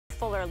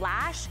fuller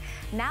lash.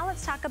 Now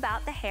let's talk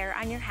about the hair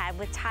on your head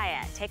with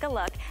Taya. Take a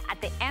look at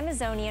the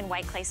Amazonian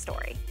white clay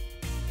story.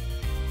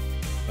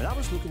 When I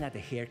was looking at the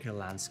hair care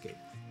landscape,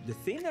 the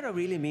thing that I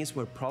really missed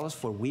were products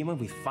for women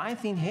with fine,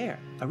 thin hair.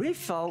 I really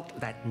felt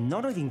that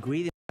none of the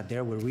ingredients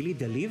there were really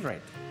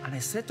delivering. And I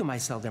said to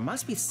myself, there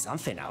must be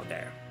something out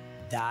there.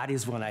 That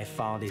is when I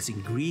found this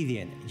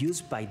ingredient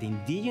used by the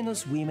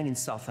indigenous women in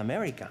South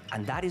America,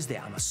 and that is the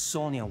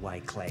Amazonian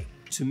white clay.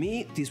 To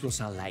me, this was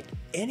unlike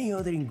any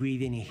other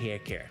ingredient in hair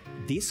care.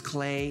 This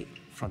clay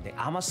from the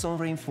Amazon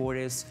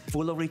rainforest,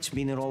 full of rich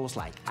minerals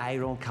like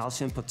iron,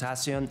 calcium,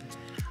 potassium,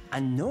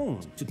 and known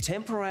to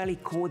temporarily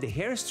coat the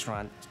hair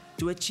strand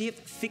to achieve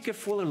thicker,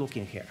 fuller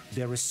looking hair.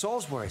 The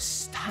results were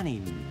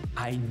stunning.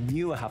 I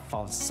knew I had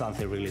found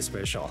something really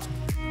special.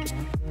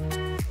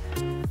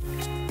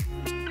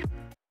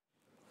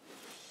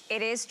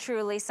 It is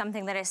truly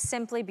something that is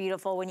simply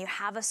beautiful when you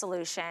have a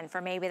solution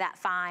for maybe that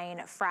fine,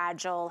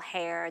 fragile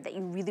hair that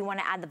you really want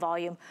to add the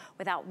volume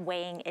without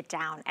weighing it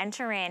down.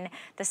 Enter in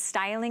the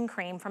styling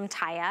cream from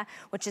Taya,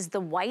 which is the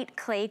white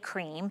clay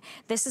cream.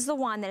 This is the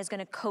one that is going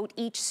to coat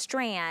each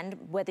strand,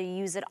 whether you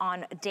use it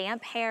on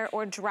damp hair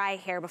or dry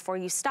hair before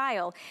you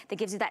style, that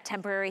gives you that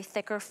temporary,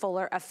 thicker,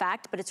 fuller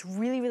effect, but it's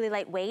really, really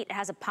lightweight. It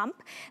has a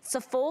pump. It's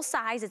a full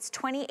size. It's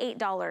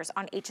 $28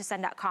 on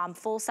hsn.com,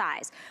 full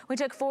size. We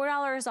took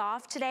 $4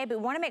 off today, but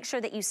we want to make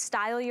sure that you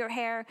style your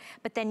hair,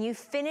 but then you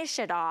finish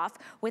it off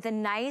with a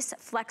nice,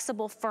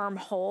 flexible, firm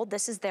hold.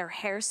 This is their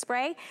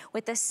hairspray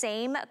with the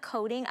same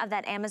coating of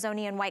that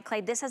Amazonian white clay.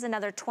 This has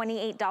another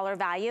 $28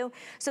 value.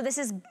 So this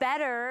is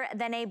better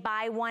than a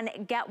buy one,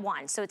 get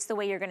one. So it's the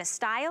way you're going to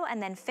style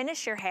and then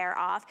finish your hair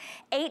off.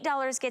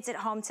 $8 gets it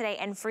home today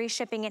and free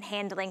shipping and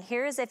handling.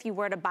 Here's if you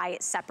were to buy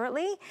it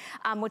separately,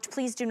 which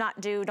please do not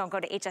do. Don't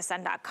go to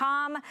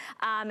hsn.com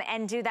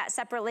and do that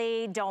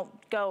separately. Don't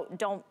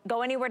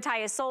go anywhere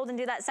Taya is sold and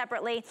do that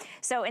separately.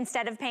 So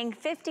instead of paying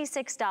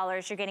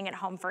 $56, you're getting it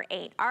home for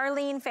 $8.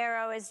 Arlene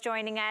Farrow is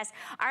joining us.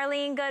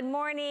 Arlene, good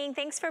morning.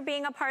 Thanks for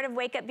being a part of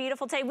Wake Up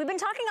Beautiful today. We've been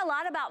talking a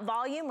lot about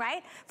volume,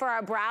 right? For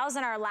our brows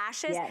and our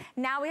lashes. Yes.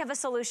 Now we have a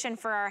solution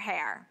for our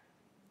hair.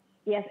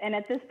 Yes, and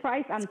at this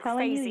price, I'm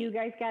telling you, you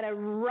guys got to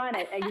run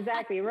it.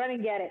 Exactly, run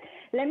and get it.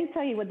 Let me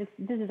tell you what this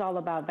is all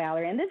about,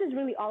 Valerie. And this is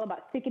really all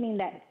about thickening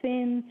that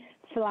thin,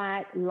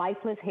 flat,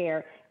 lifeless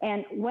hair.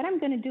 And what I'm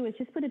going to do is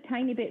just put a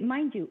tiny bit,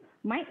 mind you,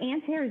 my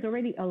aunt's hair is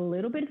already a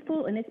little bit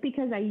full, and it's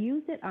because I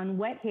used it on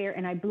wet hair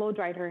and I blow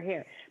dried her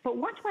hair. But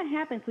watch what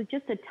happens with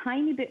just a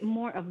tiny bit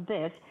more of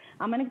this.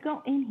 I'm going to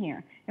go in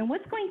here. And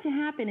what's going to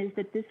happen is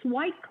that this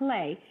white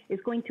clay is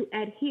going to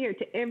adhere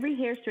to every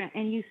hair strand.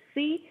 And you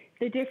see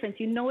the difference.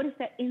 You notice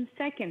that in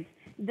seconds,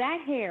 that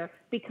hair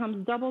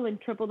becomes double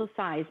and triple the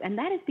size. And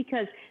that is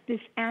because this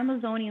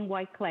Amazonian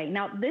white clay.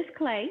 Now, this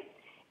clay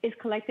is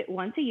collected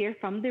once a year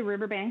from the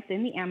riverbanks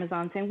in the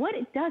Amazons. And what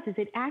it does is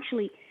it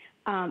actually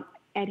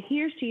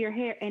adheres to your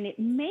hair, and it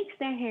makes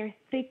that hair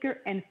thicker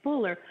and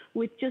fuller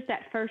with just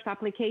that first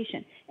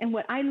application. And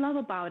what I love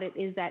about it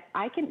is that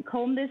I can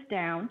comb this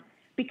down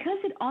because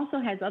it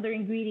also has other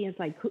ingredients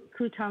like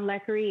crouton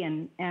lacquer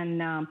and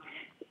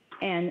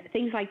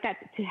things like that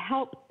to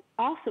help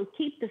also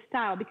keep the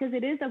style, because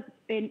it is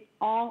an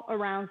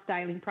all-around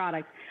styling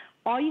product.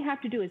 All you have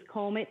to do is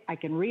comb it. I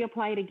can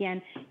reapply it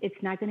again. It's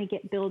not going to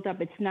get built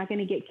up. It's not going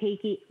to get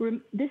cakey.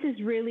 This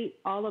is really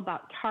all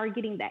about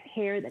targeting that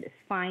hair that is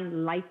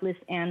fine, lifeless,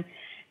 and,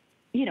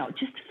 you know,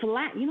 just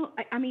flat. You know,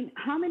 I mean,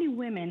 how many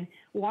women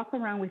walk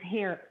around with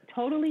hair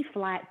totally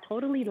flat,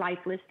 totally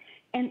lifeless,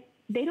 and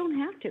they don't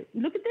have to?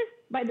 Look at this.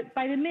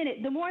 By the minute,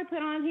 the more I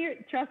put on here,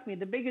 trust me,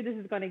 the bigger this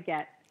is going to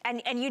get.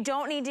 And you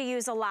don't need to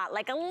use a lot,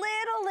 like a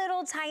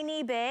little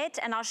tiny bit,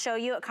 and I'll show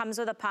you, it comes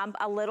with a pump.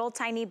 A little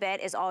tiny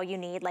bit is all you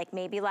need, like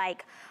maybe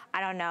like, I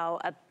don't know,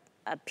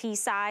 a pea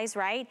size,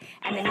 right?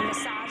 And then you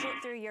massage it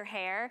through your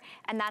hair,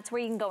 and that's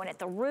where you can go in at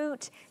the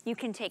root. You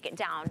can take it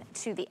down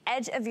to the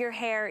edge of your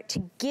hair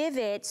to give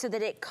it so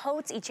that it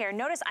coats each hair.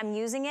 Notice I'm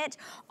using it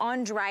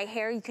on dry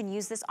hair. You can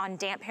use this on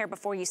damp hair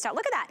before you start.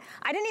 Look at that.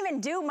 I didn't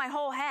even do my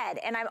whole head,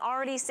 and I'm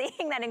already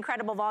seeing that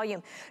incredible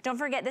volume. Don't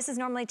forget, this is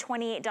normally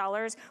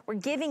 $28. We're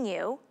giving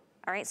you,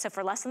 all right, so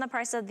for less than the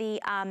price of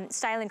the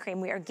styling cream,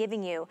 we are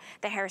giving you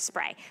the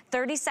hairspray.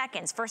 30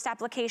 seconds, first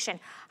application,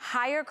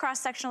 higher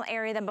cross-sectional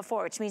area than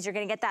before, which means you're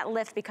gonna get that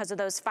lift because of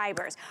those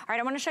fibers. All right,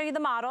 I wanna show you the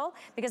model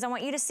because I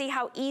want you to see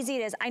how easy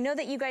it is. I know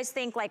that you guys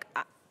think like,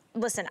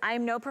 listen, I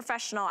am no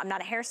professional. I'm not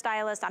a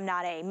hairstylist. I'm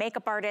not a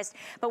makeup artist.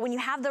 But when you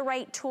have the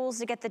right tools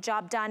to get the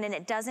job done, and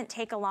it doesn't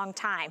take a long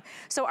time.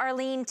 So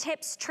Arlene,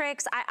 tips,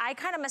 tricks, I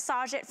kind of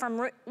massage it from,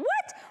 what? Wait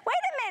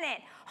a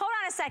minute. Hold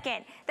on a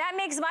second. That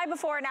makes my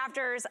before and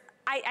afters,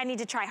 I need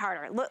to try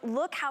harder.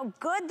 Look how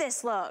good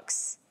this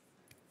looks.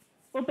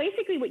 Well,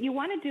 basically what you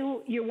want to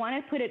do, you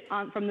want to put it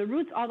on from the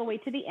roots all the way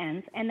to the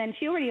ends. And then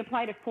she already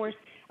applied, of course,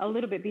 a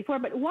little bit before,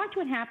 but watch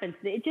what happens.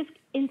 It just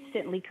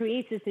instantly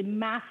creates this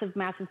massive,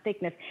 massive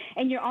thickness.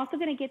 And you're also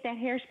going to get that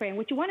hairspray. And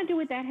what you want to do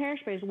with that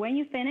hairspray is when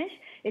you finish,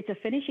 it's a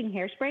finishing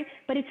hairspray,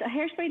 but it's a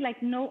hairspray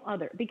like no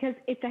other because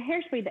it's a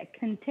hairspray that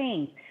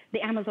contains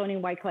the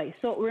Amazonian white clay.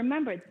 So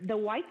remember, the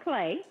white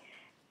clay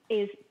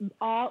is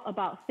all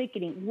about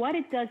thickening. What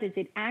it does is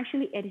it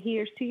actually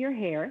adheres to your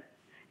hair,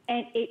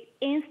 and it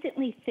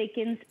instantly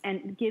thickens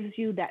and gives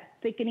you that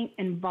thickening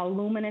and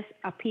voluminous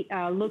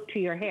look to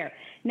your hair.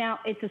 Now,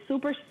 it's a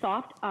super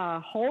soft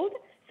hold,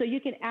 so you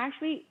can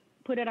actually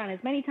put it on as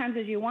many times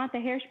as you want. The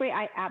hairspray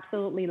I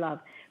absolutely love.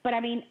 But I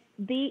mean,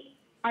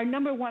 our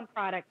number one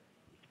product,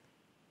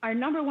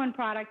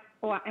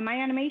 oh, and my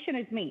animation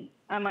is me.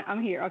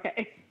 I'm here,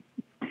 okay.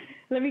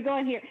 Let me go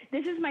in here.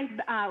 This is my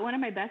one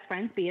of my best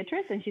friends,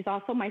 Beatrice, and she's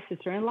also my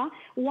sister-in-law.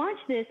 Watch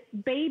this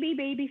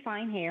baby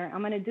fine hair. I'm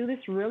going to do this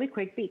really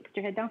quick. Put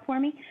your head down for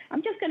me.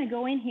 I'm just going to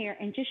go in here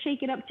and just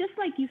shake it up, just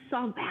like you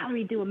saw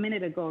Valerie do a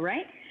minute ago,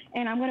 right?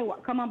 And I'm going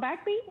to come on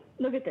back, Bea.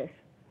 Look at this.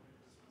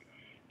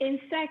 In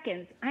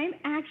seconds, I'm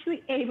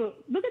actually able.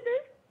 Look at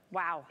this.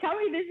 Wow. Tell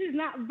me this is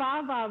not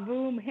va-va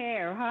boom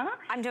hair, huh?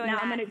 I'm doing now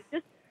that. I'm going to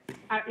just.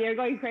 You're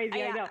going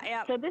crazy. I know.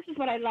 Yeah. So this is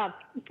what I love.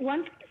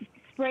 Once.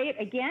 Spray it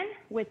again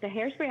with the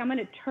hairspray. I'm going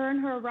to turn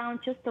her around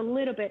just a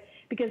little bit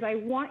because I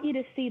want you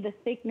to see the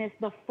thickness,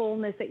 the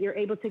fullness that you're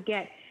able to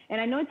get.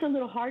 And I know it's a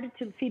little harder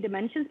to see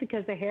dimensions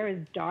because the hair is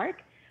dark,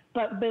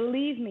 but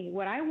believe me,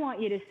 what I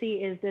want you to see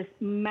is this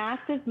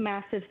massive,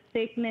 massive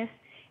thickness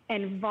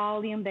and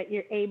volume that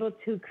you're able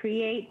to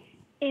create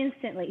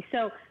instantly.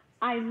 So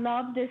I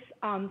love this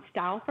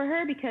style for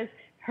her because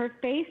her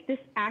face, this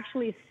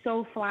actually is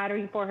so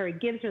flattering for her.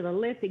 It gives her the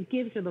lift, it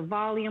gives her the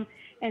volume,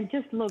 and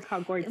just look how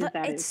gorgeous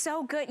that is. It's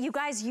so good. You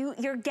guys,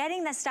 you're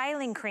getting the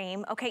styling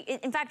cream, okay?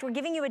 In fact, we're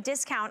giving you a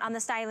discount on the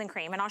styling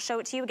cream, and I'll show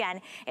it to you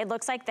again. It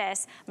looks like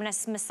this. I'm gonna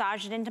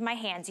massage it into my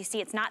hands. You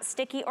see, it's not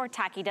sticky or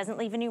tacky, doesn't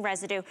leave any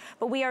residue,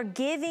 but we are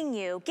giving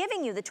you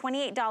the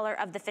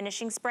 $28 of the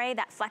finishing spray,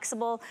 that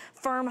flexible,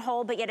 firm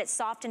hold, but yet it's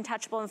soft and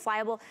touchable and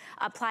pliable.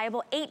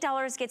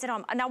 $8 gets it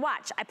home. Now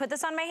watch, I put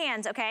this on my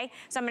hands, okay?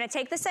 So I'm gonna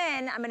take this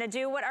in, I'm gonna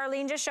do what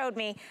Arlene just showed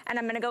me, and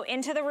I'm gonna go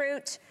into the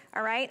root,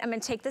 all right? I'm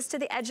gonna take this to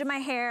the edge of my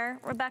hair.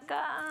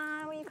 Rebecca,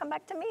 will you come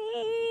back to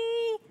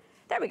me?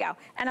 There we go.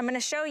 And I'm gonna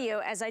show you,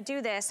 as I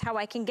do this, how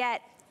I can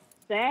get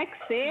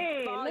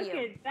sexy. volume. Look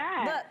at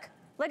that.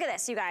 Look at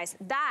this, you guys.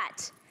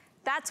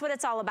 That's what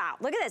it's all about.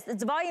 Look at this,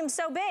 its volume's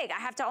so big, I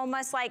have to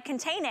almost like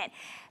contain it.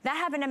 That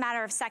happened in a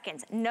matter of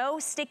seconds. No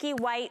sticky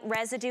white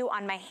residue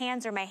on my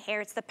hands or my hair.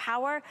 It's the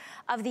power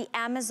of the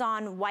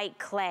Amazon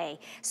WhiteClay.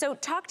 So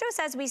talk to us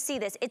as we see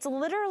this. It's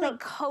literally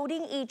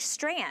coating each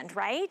strand,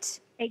 right?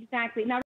 Exactly. Now